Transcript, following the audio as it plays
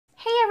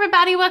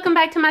everybody, welcome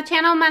back to my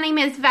channel. My name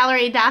is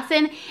Valerie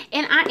Dison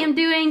and I am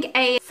doing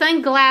a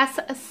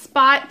Sunglass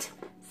Spot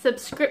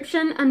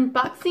subscription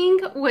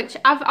unboxing, which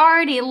I've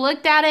already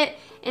looked at it,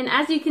 and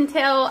as you can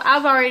tell,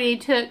 I've already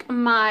took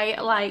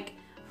my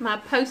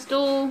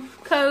postal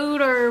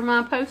code or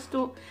my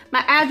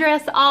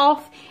address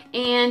off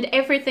and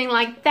everything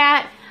like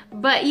that.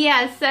 But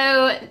yeah,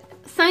 so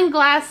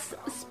Sunglass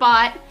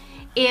Spot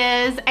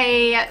is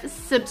a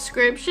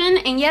subscription,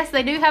 and yes,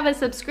 they do have a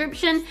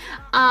subscription.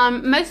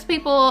 Most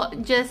people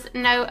just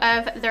know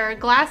of their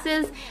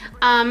glasses,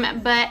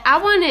 but I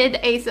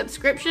wanted a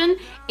subscription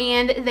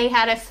and they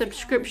had a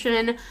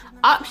subscription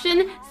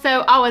option,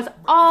 so I was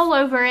all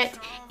over it.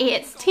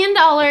 It's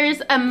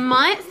 $10 a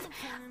month.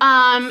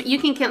 You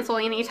can cancel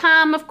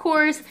anytime, of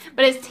course,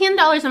 but it's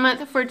 $10 a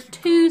month for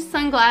 2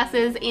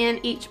 sunglasses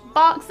in each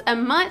box a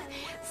month.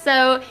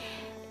 So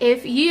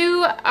if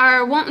you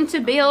are wanting to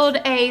build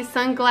a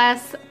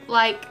sunglasses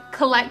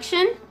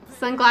collection,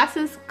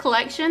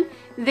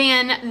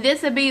 then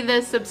this would be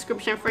the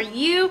subscription for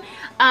you,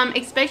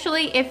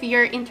 especially if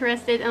you're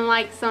interested in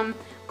like some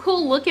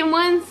cool looking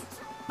ones.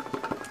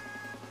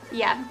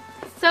 Yeah,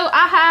 so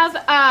I have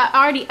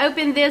already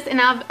opened this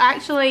and I've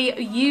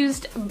actually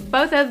used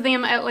both of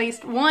them at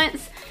least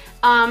once.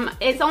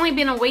 It's only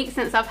been a week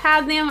since I've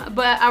had them,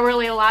 but I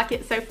really like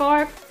it so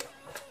far.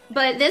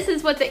 But this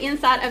is what the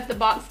inside of the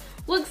box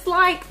looks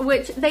like,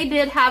 which they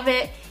did have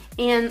it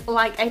in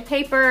like a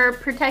paper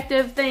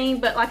protective thing,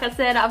 but like I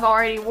said, I've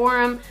already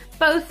worn them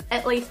both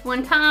at least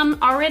one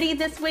time already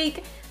this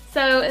week.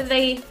 So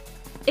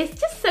it's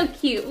just so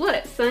cute.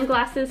 Look,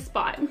 Sunglass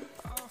Spot.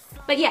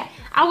 But yeah,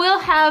 I will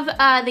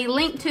have the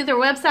link to their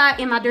website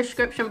in my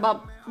description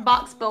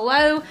box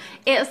below.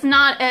 It's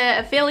not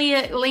an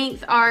affiliate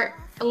link or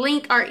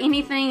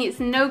anything. It's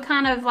no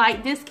kind of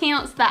like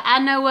discounts that I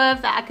know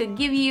of that I could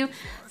give you.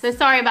 So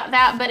sorry about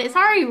that, but it's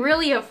already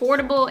really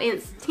affordable.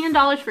 It's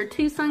 $10 for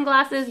 2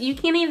 sunglasses. You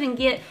can't even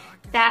get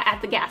that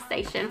at the gas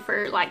station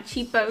for like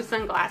cheapo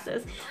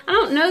sunglasses. I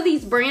don't know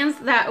these brands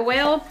that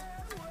well,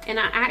 and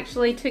I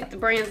actually took the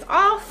brands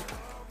off,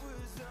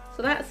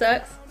 so that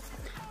sucks.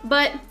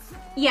 But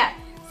yeah,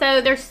 so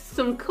there's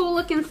some cool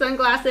looking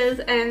sunglasses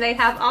and they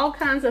have all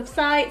kinds of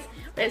sites.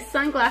 But it's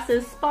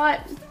Sunglass Spot,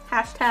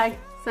 hashtag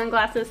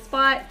Sunglass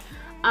Spot.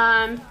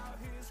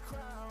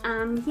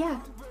 Yeah,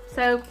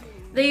 so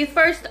the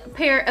first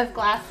pair of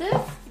glasses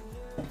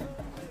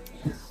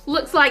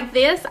looks like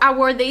this. I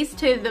wore these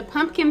to the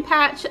pumpkin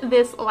patch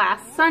this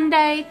last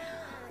Sunday.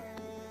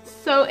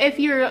 So if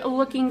you're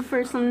looking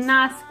for some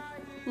nice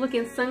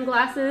looking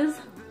sunglasses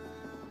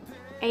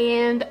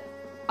and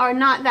are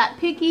not that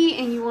picky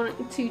and you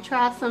want to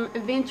try some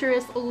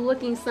adventurous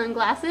looking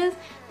sunglasses,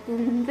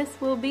 then this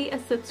will be a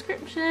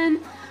subscription.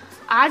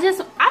 I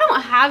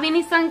don't have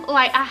any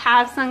I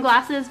have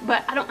sunglasses,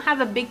 but I don't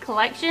have a big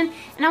collection,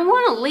 and I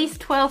want at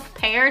least 12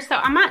 pairs, so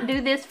I might do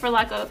this for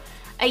like a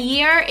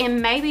year,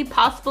 and maybe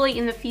possibly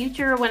in the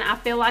future when I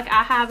feel like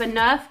I have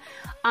enough,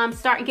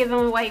 start giving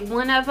away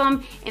one of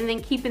them and then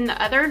keeping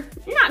the other.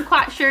 Not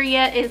quite sure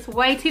yet, it's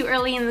way too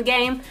early in the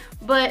game,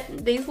 but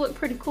these look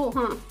pretty cool,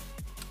 huh?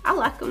 I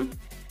like them.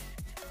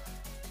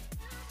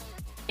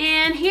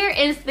 And here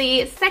is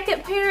the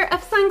second pair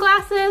of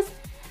sunglasses.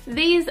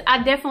 These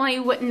I definitely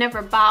would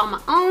never buy on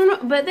my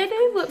own, but they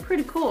do look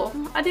pretty cool.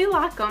 I do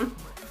like them.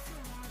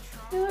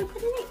 They look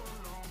pretty neat.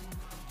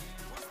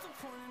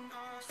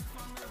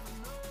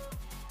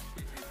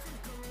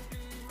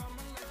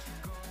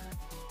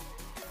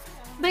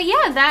 But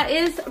yeah, that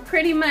is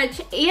pretty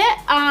much it.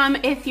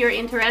 If you're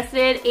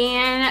interested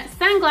in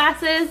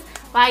sunglasses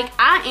like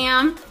I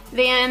am,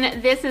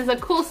 then this is a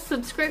cool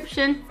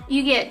subscription.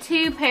 You get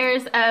 2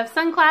 pairs of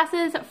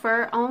sunglasses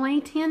for only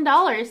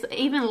 $10,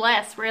 even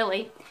less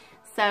really.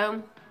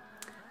 So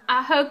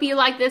I hope you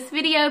like this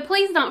video.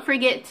 Please don't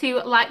forget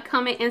to like,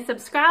 comment, and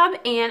subscribe,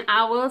 and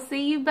I will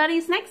see you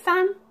buddies next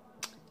time.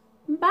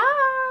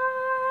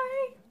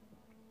 Bye.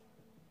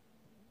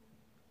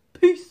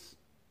 Peace.